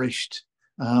undernourished,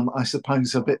 I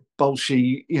suppose, a bit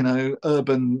bolshy,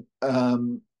 urban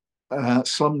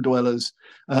slum dwellers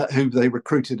who they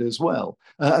recruited as well.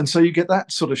 And so you get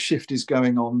that sort of shift is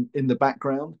going on in the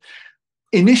background.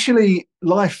 Initially,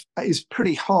 life is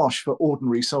pretty harsh for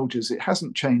ordinary soldiers. It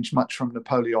hasn't changed much from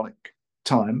Napoleonic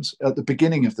times at the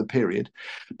beginning of the period,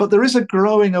 but there is a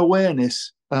growing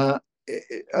awareness, a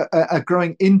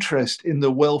growing interest in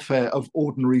the welfare of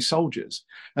ordinary soldiers.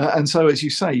 And so, as you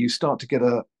say, you start to get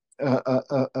a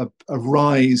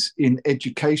rise in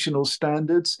educational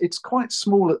standards. It's quite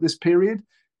small at this period,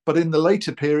 but in the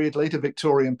later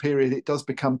Victorian period, it does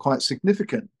become quite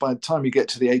significant. By the time you get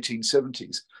to the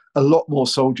 1870s, a lot more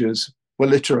soldiers were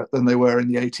literate than they were in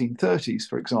the 1830s,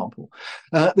 for example.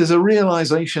 There's a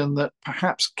realization that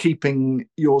perhaps keeping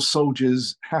your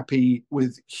soldiers happy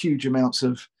with huge amounts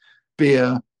of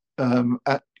beer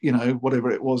at,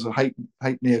 whatever it was, a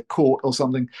Halfpenny court or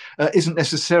something, isn't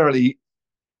necessarily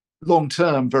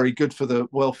long-term very good for the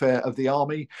welfare of the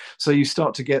army. So you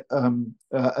start to get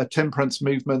a temperance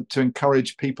movement to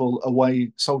encourage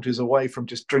soldiers away from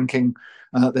just drinking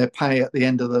their pay at the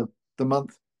end of the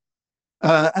month.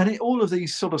 And all of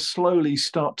these sort of slowly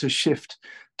start to shift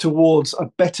towards a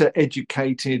better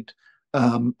educated,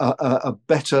 a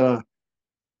better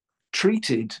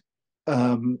treated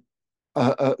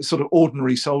sort of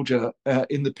ordinary soldier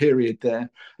in the period there.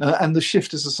 And the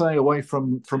shift, as I say, away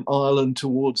from Ireland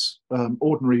towards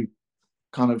ordinary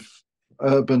kind of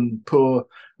urban poor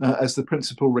as the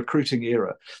principal recruiting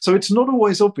era. So it's not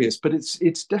always obvious, but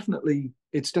it's definitely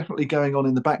going on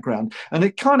in the background. And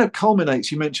it kind of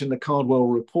culminates, you mentioned the Cardwell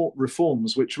Report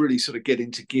reforms, which really sort of get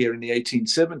into gear in the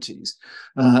 1870s.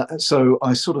 So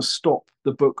I sort of stop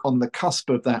the book on the cusp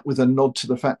of that with a nod to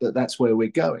the fact that that's where we're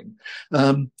going.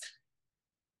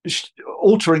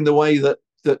 Altering the way that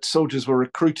soldiers were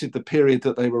recruited, the period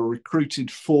that they were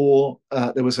recruited for,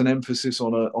 there was an emphasis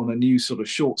on a new sort of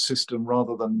short system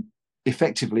rather than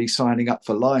effectively signing up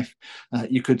for life.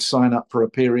 You could sign up for a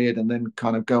period and then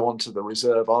kind of go on to the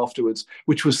reserve afterwards,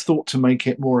 which was thought to make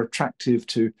it more attractive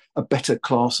to a better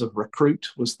class of recruit,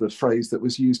 was the phrase that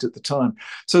was used at the time.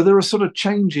 So there are sort of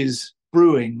changes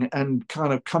brewing and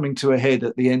kind of coming to a head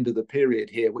at the end of the period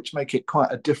here, which make it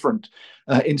quite a different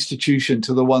institution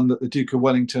to the one that the Duke of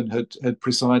Wellington had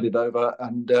presided over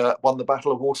and won the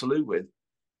Battle of Waterloo with.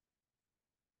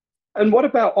 And what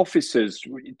about officers?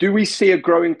 Do we see a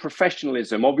growing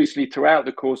professionalism? Obviously, throughout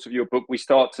the course of your book, we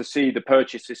start to see the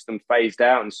purchase system phased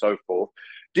out and so forth.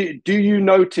 Do you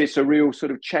notice a real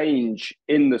sort of change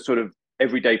in the sort of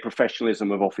everyday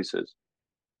professionalism of officers?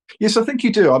 Yes, I think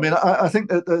you do. I mean, I think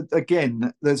that,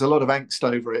 again, there's a lot of angst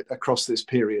over it across this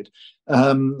period.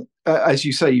 As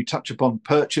you say, you touch upon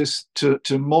purchase. To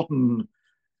modern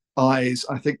eyes,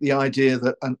 I think the idea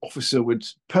that an officer would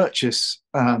purchase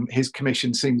his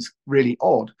commission seems really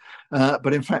odd.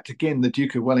 But in fact, again, the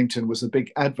Duke of Wellington was a big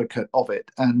advocate of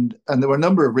it. And there were a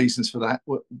number of reasons for that,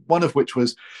 one of which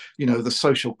was, the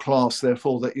social class,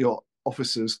 therefore, that your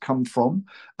officers come from.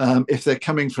 If they're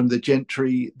coming from the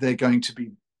gentry, they're going to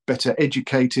be better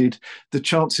educated. The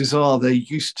chances are they're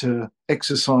used to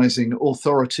exercising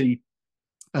authority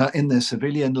in their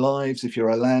civilian lives. If you're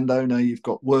a landowner, you've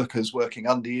got workers working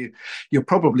under you, you're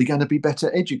probably going to be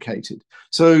better educated.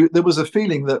 So there was a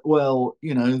feeling that, well,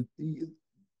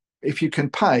 if you can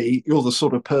pay, you're the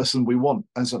sort of person we want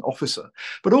as an officer.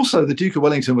 But also the Duke of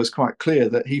Wellington was quite clear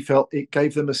that he felt it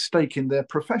gave them a stake in their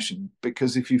profession,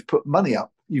 because if you've put money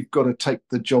up, you've got to take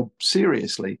the job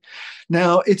seriously.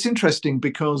 Now, it's interesting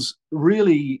because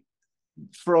really,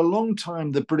 for a long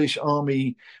time, the British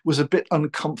Army was a bit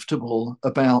uncomfortable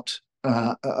about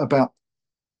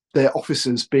their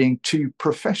officers being too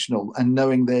professional and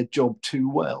knowing their job too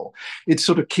well. It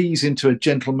sort of keys into a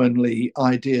gentlemanly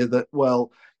idea that,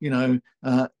 well,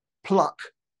 pluck,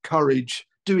 courage,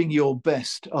 doing your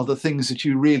best are the things that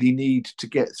you really need to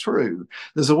get through.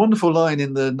 There's a wonderful line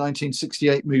in the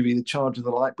 1968 movie, The Charge of the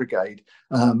Light Brigade.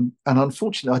 And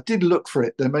unfortunately, I did look for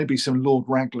it. There may be some Lord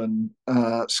Raglan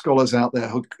scholars out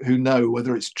there who know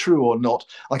whether it's true or not.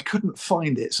 I couldn't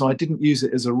find it, so I didn't use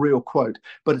it as a real quote.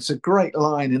 But it's a great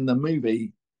line in the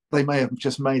movie. They may have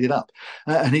just made it up.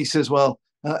 And he says, well,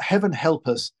 heaven help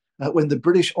us. when the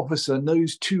British officer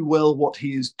knows too well what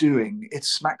he is doing, it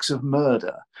smacks of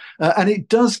murder. And it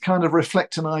does kind of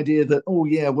reflect an idea that, oh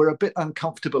yeah, we're a bit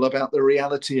uncomfortable about the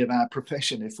reality of our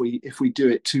profession if we do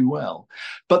it too well.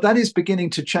 But that is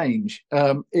beginning to change.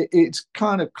 It's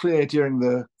kind of clear during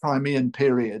the Crimean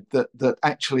period that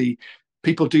actually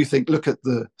people do think, look at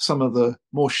some of the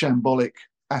more shambolic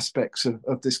aspects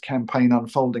of this campaign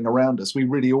unfolding around us. We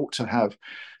really ought to have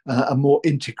a more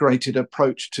integrated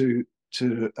approach to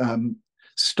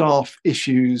staff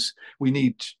issues. We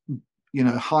need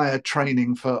higher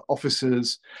training for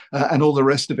officers and all the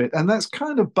rest of it. And that's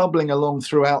kind of bubbling along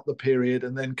throughout the period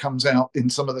and then comes out in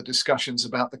some of the discussions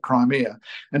about the Crimea.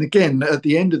 And again, at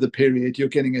the end of the period, you're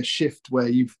getting a shift where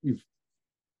you've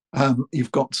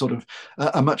got sort of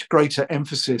a much greater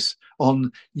emphasis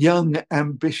on young,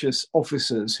 ambitious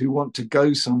officers who want to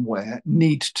go somewhere,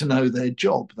 need to know their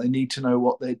job. They need to know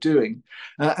what they're doing.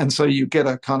 And so you get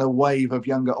a kind of wave of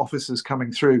younger officers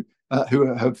coming through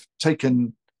who have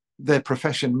taken their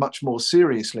profession much more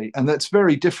seriously. And that's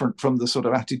very different from the sort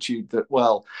of attitude that,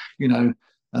 well,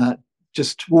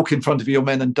 just walk in front of your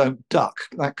men and don't duck,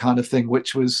 that kind of thing,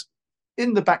 which was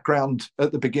in the background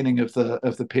at the beginning of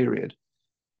the period.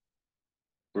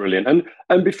 Brilliant.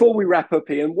 And before we wrap up,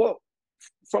 Ian, what,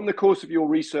 from the course of your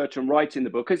research and writing the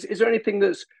book, is there anything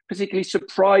that's particularly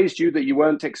surprised you that you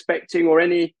weren't expecting, or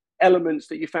any elements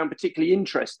that you found particularly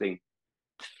interesting?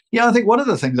 Yeah, I think one of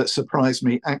the things that surprised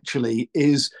me actually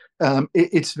is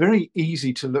it's very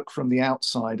easy to look from the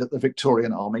outside at the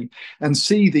Victorian Army and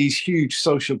see these huge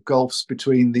social gulfs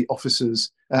between the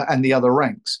officers and the other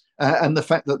ranks. And the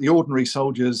fact that the ordinary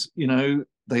soldiers,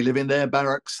 they live in their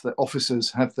barracks, the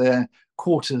officers have their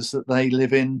quarters that they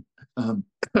live in,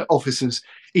 officers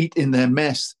eat in their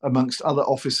mess amongst other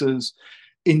officers.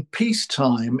 In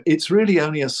peacetime, it's really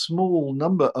only a small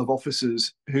number of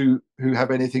officers who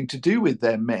have anything to do with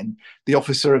their men, the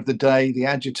officer of the day, the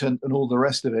adjutant, and all the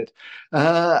rest of it.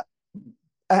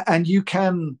 And you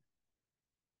can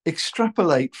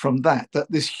extrapolate from that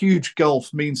this huge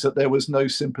gulf means that there was no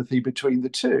sympathy between the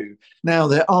two. Now,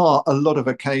 there are a lot of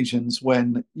occasions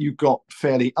when you've got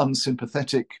fairly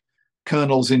unsympathetic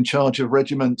colonels in charge of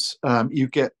regiments. You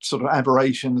get sort of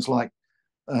aberrations like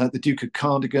the Duke of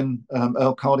Cardigan,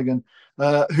 Earl Cardigan,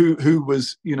 who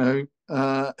was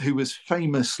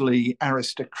famously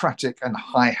aristocratic and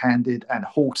high-handed and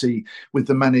haughty with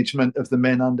the management of the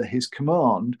men under his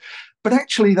command. But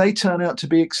actually, they turn out to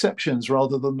be exceptions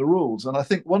rather than the rules. And I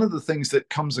think one of the things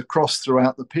that comes across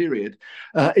throughout the period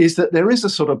is that there is a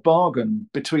sort of bargain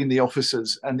between the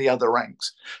officers and the other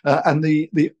ranks. And the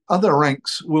other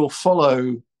ranks will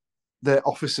follow their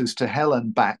officers to hell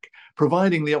and back,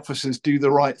 providing the officers do the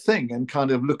right thing and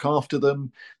kind of look after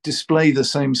them, display the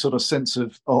same sort of sense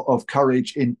of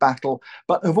courage in battle,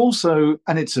 but have also,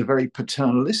 and it's a very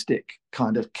paternalistic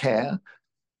kind of care.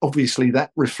 Obviously,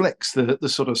 that reflects the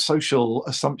sort of social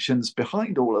assumptions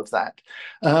behind all of that.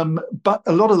 But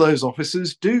a lot of those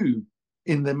officers do,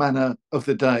 in the manner of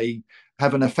the day,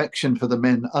 have an affection for the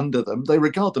men under them. They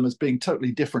regard them as being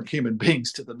totally different human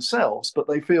beings to themselves, but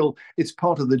they feel it's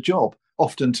part of the job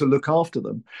often to look after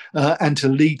them and to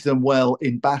lead them well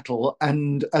in battle.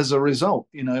 And as a result,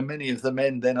 many of the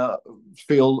men then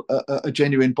feel a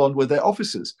genuine bond with their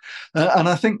officers. And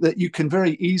I think that you can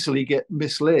very easily get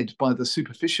misled by the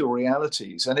superficial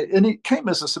realities. And it came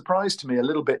as a surprise to me a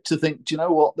little bit to think, do you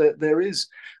know what,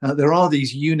 there are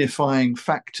these unifying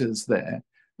factors there.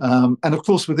 And of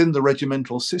course, within the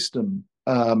regimental system,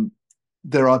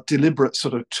 there are deliberate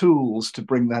sort of tools to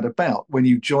bring that about. When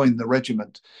you join the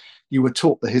regiment, you were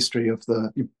taught the history you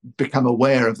become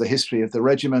aware of the history of the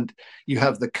regiment. You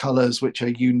have the colours which are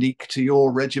unique to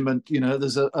your regiment.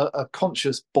 There's a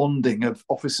conscious bonding of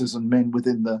officers and men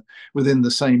within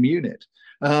the same unit.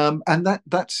 And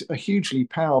that's a hugely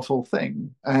powerful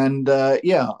thing. And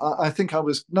I think I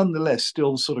was nonetheless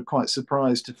still sort of quite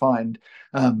surprised to find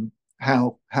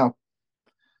how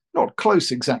not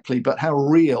close exactly, but how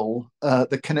real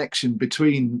the connection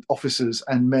between officers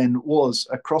and men was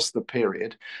across the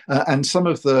period. And some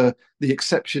of the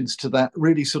exceptions to that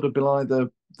really sort of belie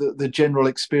the general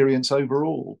experience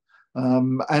overall.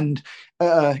 Being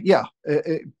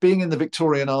in the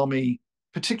Victorian Army,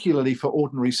 particularly for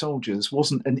ordinary soldiers,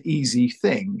 wasn't an easy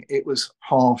thing. It was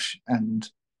harsh and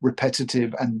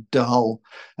repetitive and dull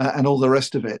and all the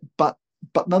rest of it. But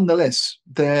nonetheless,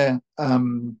 their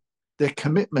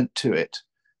commitment to it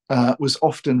was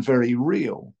often very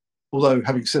real. Although,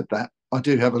 having said that, I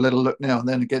do have a little look now and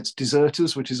then against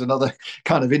deserters, which is another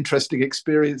kind of interesting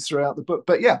experience throughout the book.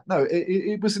 But yeah, no,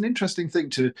 it was an interesting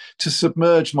thing to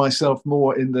submerge myself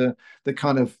more in the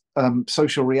kind of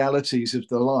social realities of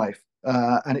the life.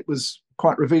 And it was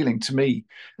quite revealing to me,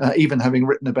 even having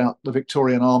written about the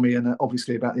Victorian Army and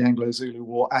obviously about the Anglo-Zulu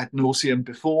War ad nauseum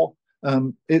before.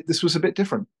 This was a bit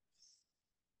different.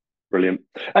 Brilliant.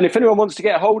 And if anyone wants to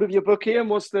get hold of your book, Ian,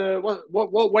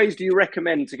 what ways do you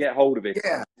recommend to get hold of it?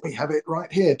 Yeah, we have it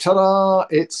right here. Ta-da!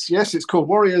 It's called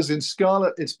Warriors in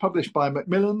Scarlet. It's published by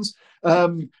Macmillan's.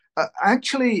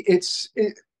 Actually, it's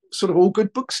sort of all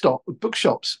good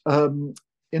bookshops.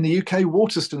 In the UK,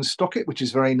 Waterston stock it, which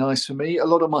is very nice for me. A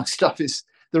lot of my stuff is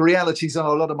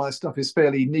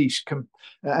fairly niche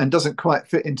and doesn't quite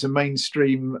fit into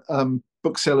mainstream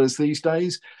booksellers these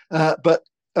days. But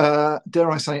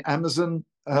dare I say, Amazon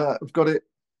have got it.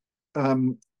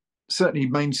 Certainly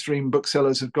mainstream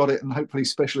booksellers have got it, and hopefully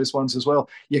specialist ones as well.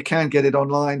 You can get it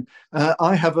online.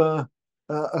 I have a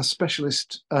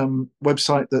specialist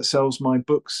website that sells my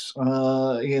books,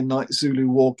 Ian Knight Zulu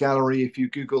War Gallery. If you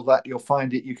Google that, you'll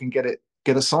find it. You can get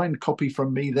a signed copy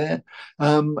from me there.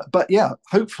 But yeah,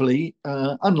 hopefully,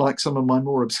 unlike some of my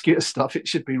more obscure stuff, it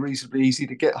should be reasonably easy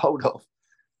to get hold of.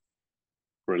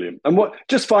 Brilliant. And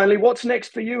just finally, what's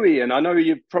next for you, Ian? I know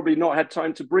you've probably not had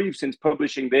time to breathe since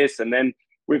publishing this, and then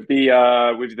with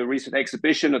the recent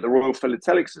exhibition at the Royal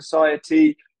Philatelic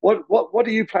Society, what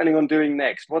are you planning on doing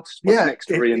next? What's next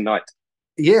for Ian Knight?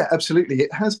 Yeah, absolutely.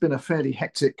 It has been a fairly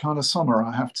hectic kind of summer,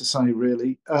 I have to say,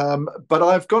 really. But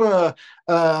I've got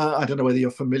I don't know whether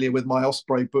you're familiar with my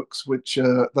Osprey books, which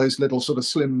those little sort of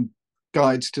slim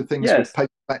guides to things with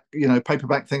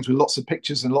paperback things with lots of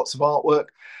pictures and lots of artwork.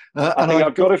 I think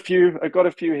I've got a few. I've got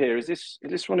a few here. Is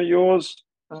this one of yours?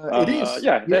 It is.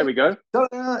 Yeah, there we go.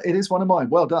 It is one of mine.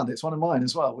 Well done. It's one of mine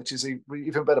as well, which is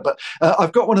even better. But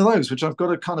I've got one of those, which I've got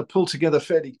to kind of pull together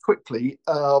fairly quickly.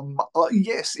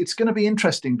 Yes, it's going to be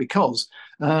interesting because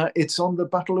it's on the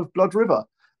Battle of Blood River.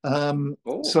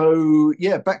 So,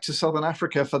 yeah, back to Southern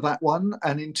Africa for that one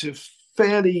and into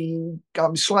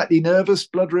I'm slightly nervous.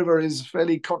 Blood River is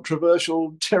fairly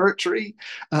controversial territory.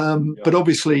 But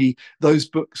obviously those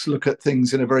books look at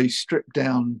things in a very stripped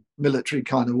down military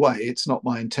kind of way. It's not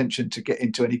my intention to get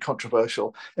into any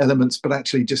controversial elements, but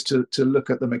actually just to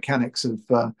look at the mechanics of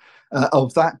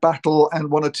that battle and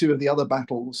one or two of the other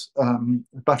battles.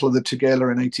 Battle of the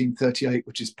Tugela in 1838,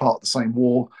 which is part of the same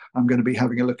war, I'm going to be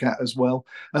having a look at as well.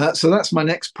 So that's my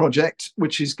next project,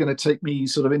 which is going to take me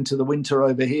sort of into the winter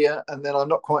over here. And then I'm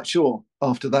not quite sure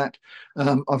after that.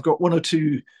 I've got one or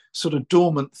two sort of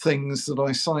dormant things that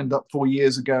I signed up for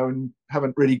years ago and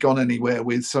haven't really gone anywhere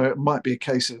with. So it might be a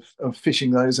case of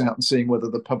fishing those out and seeing whether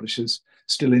the publisher's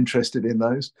still interested in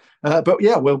those. But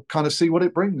yeah, we'll kind of see what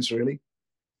it brings, really.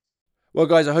 Well,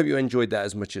 guys, I hope you enjoyed that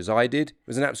as much as I did. It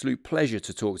was an absolute pleasure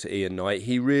to talk to Ian Knight.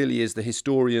 He really is the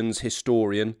historian's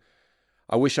historian.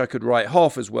 I wish I could write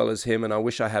half as well as him, and I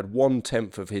wish I had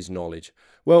 1/10 of his knowledge.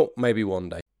 Well, maybe one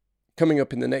day. Coming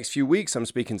up in the next few weeks, I'm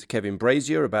speaking to Kevin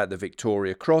Brazier about the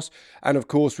Victoria Cross. And of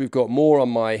course, we've got more on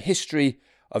my history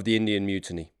of the Indian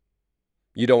Mutiny.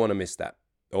 You don't want to miss that.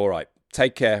 All right,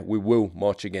 take care. We will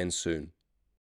march again soon.